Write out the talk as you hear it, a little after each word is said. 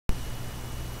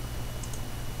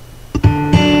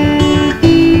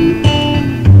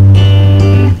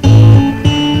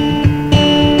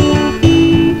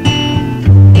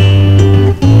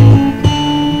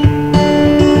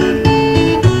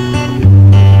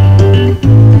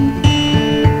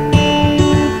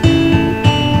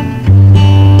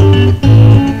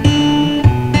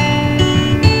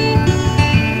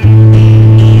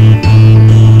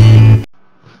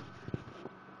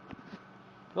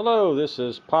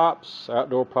Pops,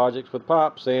 Outdoor Projects with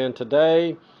Pops, and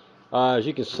today, as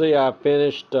you can see, I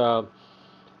finished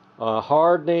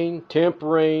hardening,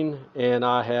 tempering, and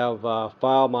I have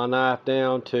filed my knife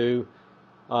down to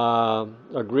a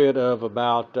grit of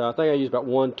about, I think I used about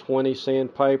 120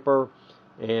 sandpaper.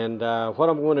 And what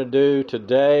I'm going to do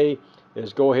today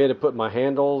is go ahead and put my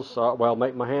handles,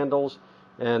 make my handles.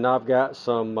 And I've got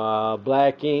some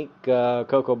black ink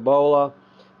Coca-Cola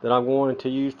that I'm going to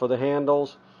use for the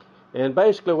handles. And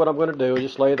basically what I'm going to do is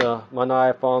just lay my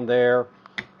knife on there,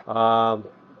 kind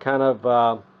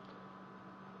of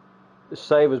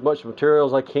save as much material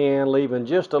as I can, leaving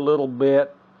just a little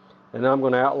bit. And I'm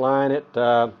going to outline it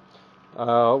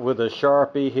with a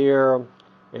Sharpie here,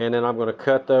 and then I'm going to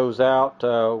cut those out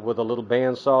with a little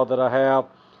bandsaw that I have.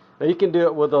 Now you can do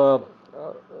it with a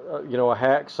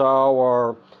hacksaw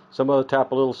or some other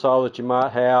type of little saw that you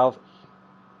might have,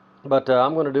 but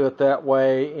I'm going to do it that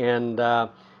way and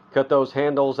cut those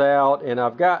handles out. And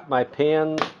I've got my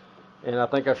pins, and I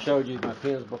think I've showed you my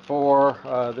pins before.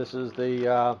 This is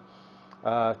the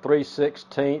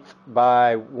 3/16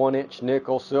 by 1 inch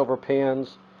nickel silver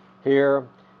pins here,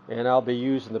 and I'll be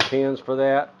using the pins for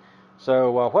that.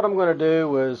 So what I'm going to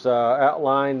do is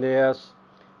outline this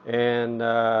and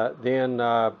then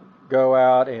go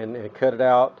out and cut it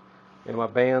out in my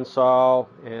bandsaw,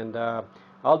 and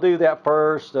I'll do that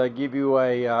first, give you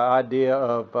a idea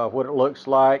of what it looks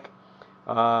like,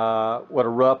 what a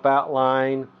rough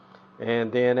outline,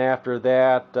 and then after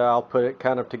that I'll put it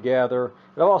kind of together.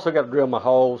 And I've also got to drill my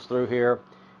holes through here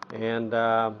and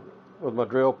with my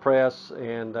drill press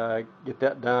and get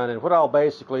that done. And what I'll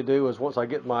basically do is once I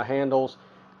get my handles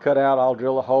cut out, I'll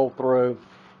drill a hole through,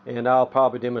 and I'll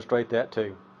probably demonstrate that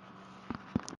too.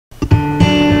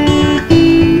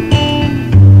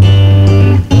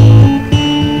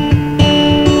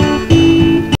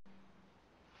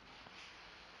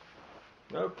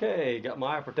 Okay, got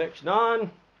my eye protection on.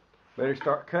 Ready to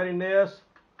start cutting this.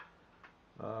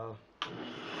 Put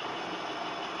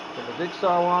the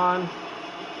jigsaw on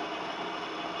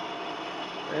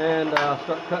and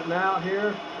start cutting out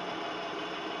here.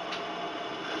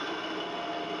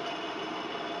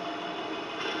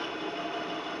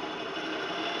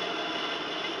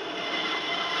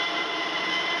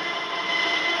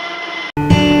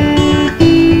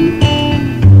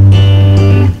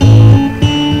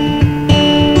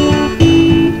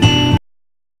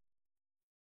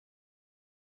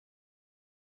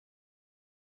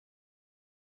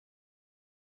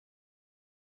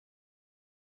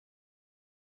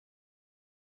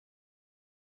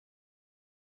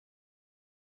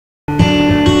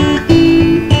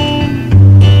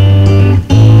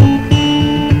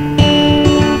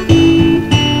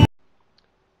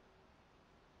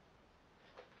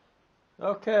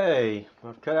 Okay,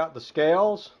 I've cut out the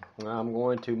scales. I'm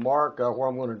going to mark where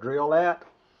I'm going to drill at,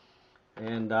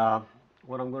 and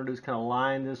what I'm going to do is kind of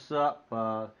line this up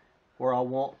where I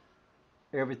want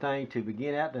everything to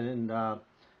begin at, and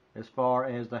as far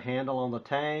as the handle on the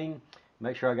tang,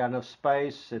 make sure I got enough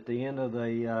space at the end of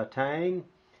the tang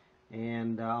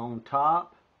and on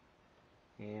top,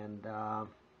 and I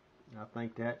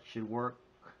think that should work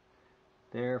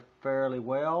there fairly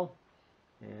well.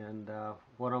 And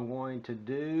what I'm going to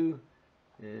do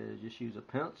is just use a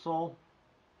pencil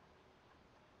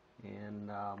and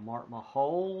mark my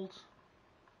holes.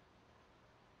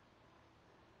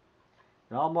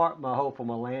 And I'll mark my hole for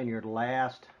my lanyard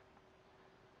last,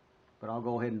 but I'll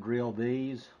go ahead and drill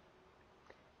these,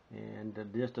 and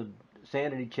just a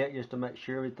sanity check just to make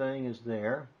sure everything is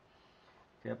there.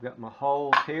 Okay, I've got my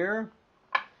holes here.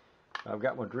 I've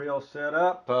got my drill set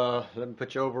up. Let me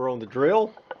put you over on the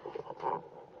drill.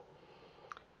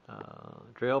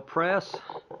 Drill press.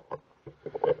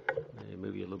 Let me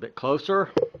move you a little bit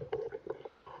closer.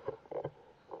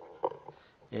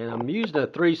 And I'm using a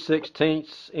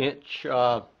 3/16 inch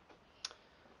drill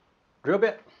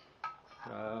bit.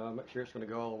 Make sure it's going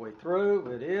to go all the way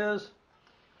through. It is.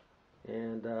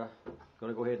 And I'm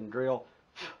going to go ahead and drill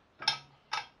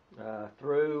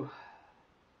through.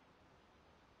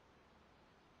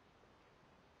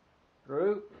 Just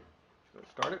going to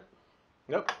start it.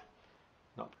 Nope.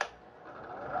 Nope.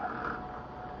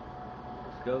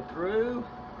 Let's go through.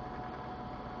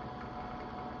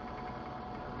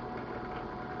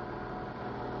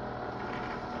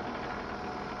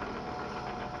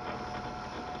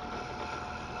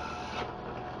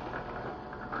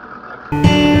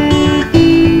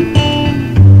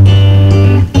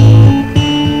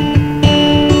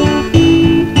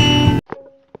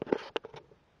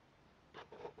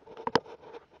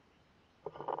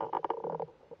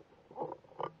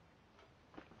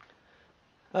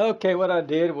 Okay, what I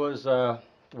did was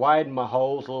widen my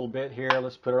holes a little bit here.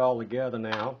 Let's put it all together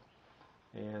now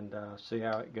and see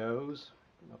how it goes.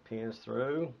 My pins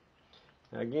through.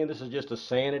 Now again, this is just a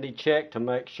sanity check to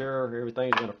make sure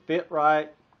everything's going to fit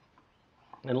right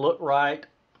and look right.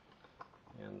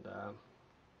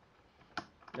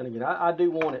 And again, I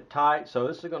do want it tight, so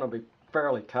this is going to be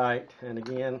fairly tight. And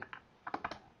again,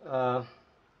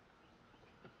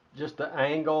 just the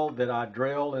angle that I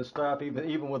drill and stuff,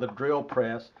 even with a drill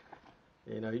press,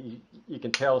 you know, you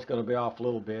can tell it's going to be off a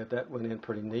little bit. That went in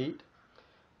pretty neat.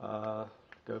 Go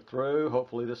through.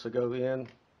 Hopefully this will go in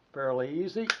fairly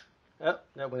easy. Yep,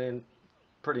 that went in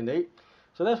pretty neat.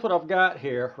 So that's what I've got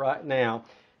here right now.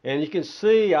 And you can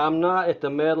see I'm not at the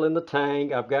metal in the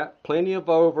tang. I've got plenty of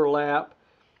overlap.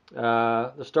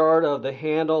 The start of the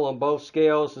handle on both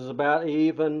scales is about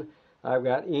even. I've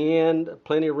got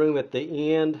plenty of room at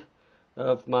the end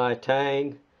of my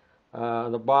tang.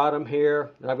 On the bottom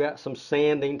here, I've got some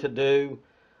sanding to do.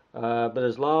 But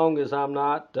as long as I'm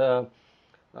not, as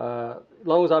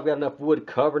long as I've got enough wood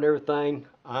covering everything,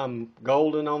 I'm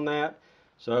golden on that.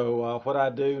 So what I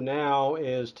do now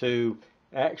is to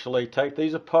actually take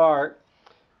these apart,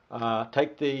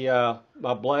 take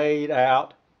my blade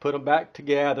out, put them back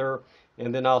together,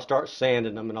 and then I'll start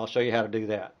sanding them, and I'll show you how to do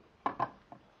that.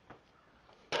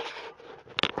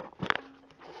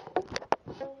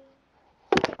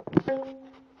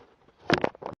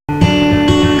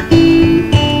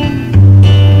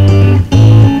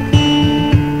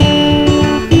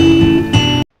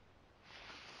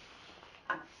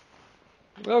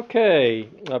 Okay,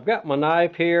 I've got my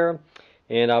knife here,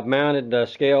 and I've mounted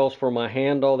scales for my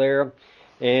handle there.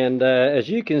 And as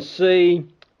you can see,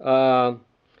 I've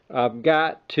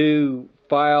got to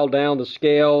file down the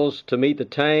scales to meet the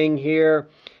tang here,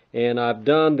 and I've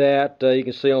done that. You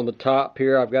can see on the top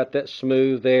here, I've got that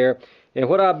smooth there. And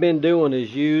what I've been doing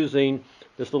is using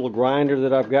this little grinder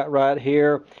that I've got right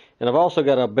here, and I've also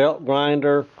got a belt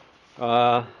grinder.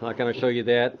 I can show you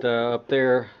that up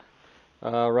there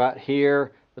right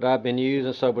here that I've been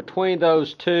using. So between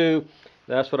those two,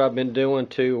 that's what I've been doing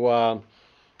to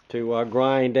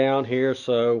grind down here.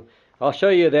 So I'll show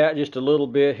you that just a little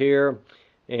bit here,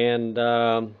 and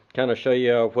kind of show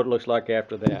you what it looks like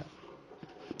after that.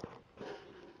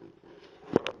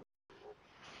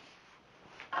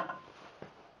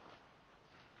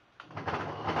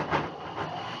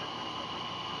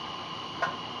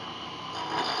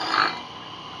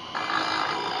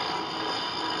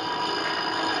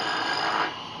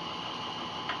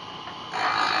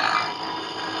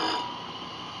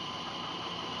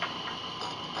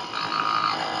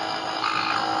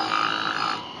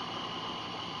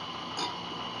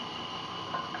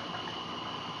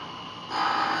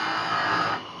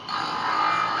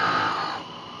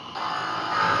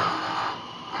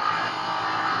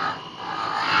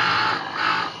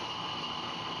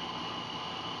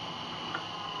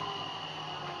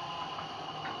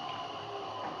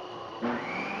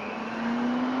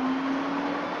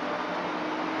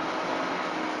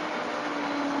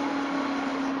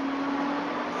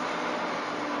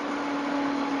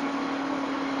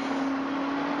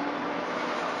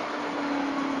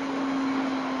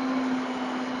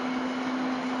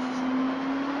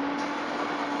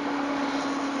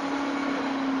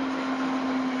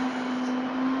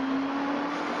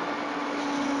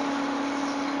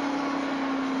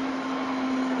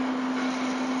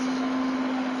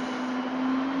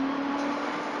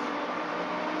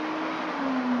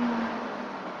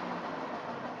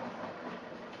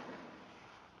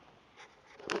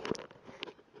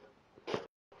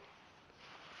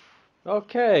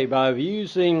 Okay, by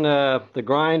using the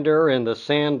grinder and the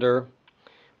sander,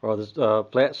 or the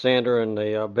flat sander and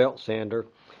the belt sander,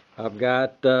 I've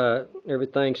got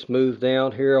everything smoothed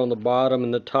down here on the bottom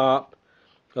and the top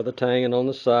of the tang and on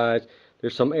the sides.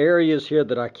 There's some areas here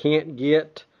that I can't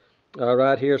get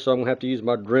right here, so I'm going to have to use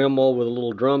my Dremel with a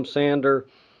little drum sander,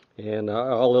 and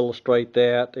I'll illustrate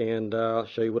that and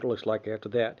show you what it looks like after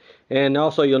that. And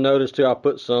also you'll notice too, I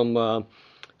put some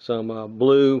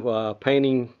blue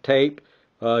painting tape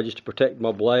just to protect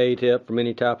my blade tip from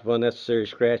any type of unnecessary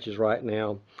scratches right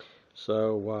now.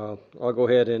 So I'll go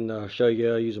ahead and show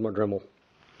you using my Dremel.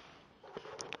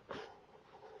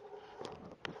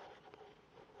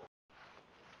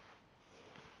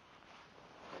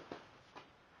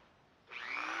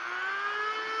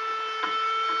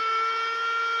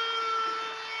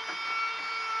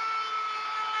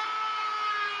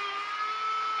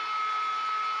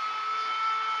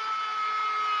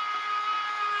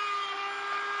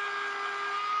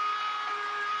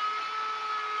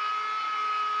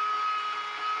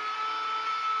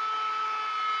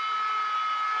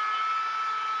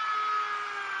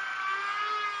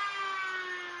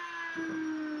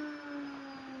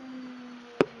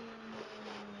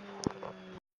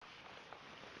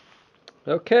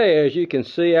 Okay, as you can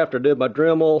see, after I did my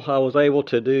Dremel, I was able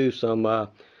to do some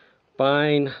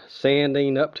fine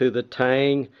sanding up to the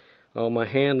tang on my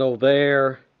handle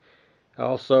there,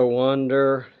 also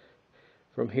under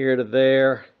from here to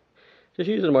there, just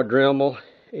using my Dremel.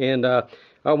 And I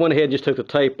went ahead and just took the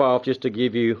tape off just to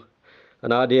give you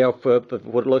an idea of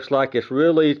what it looks like. It's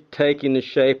really taking the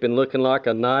shape and looking like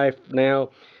a knife now.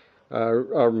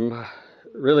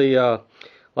 Really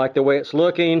like the way it's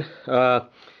looking.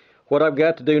 What I've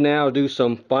got to do now is do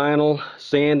some final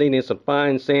sanding and some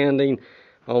fine sanding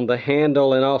on the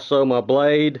handle and also my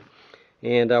blade.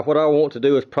 And what I want to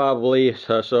do is probably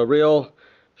a real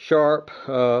sharp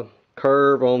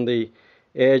curve on the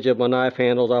edge of my knife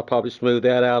handles. I'll probably smooth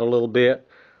that out a little bit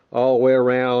all the way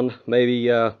around. Maybe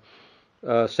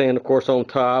sand, of course, on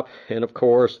top, and of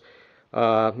course,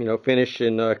 finish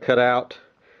and cut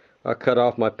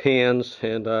off my pins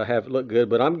and have it look good.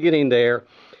 But I'm getting there.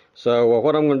 So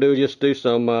what I'm going to do is just do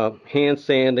some hand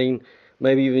sanding,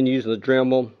 maybe even using the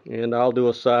Dremel, and I'll do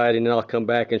a side, and then I'll come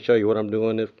back and show you what I'm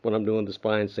doing when I'm doing this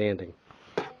fine sanding.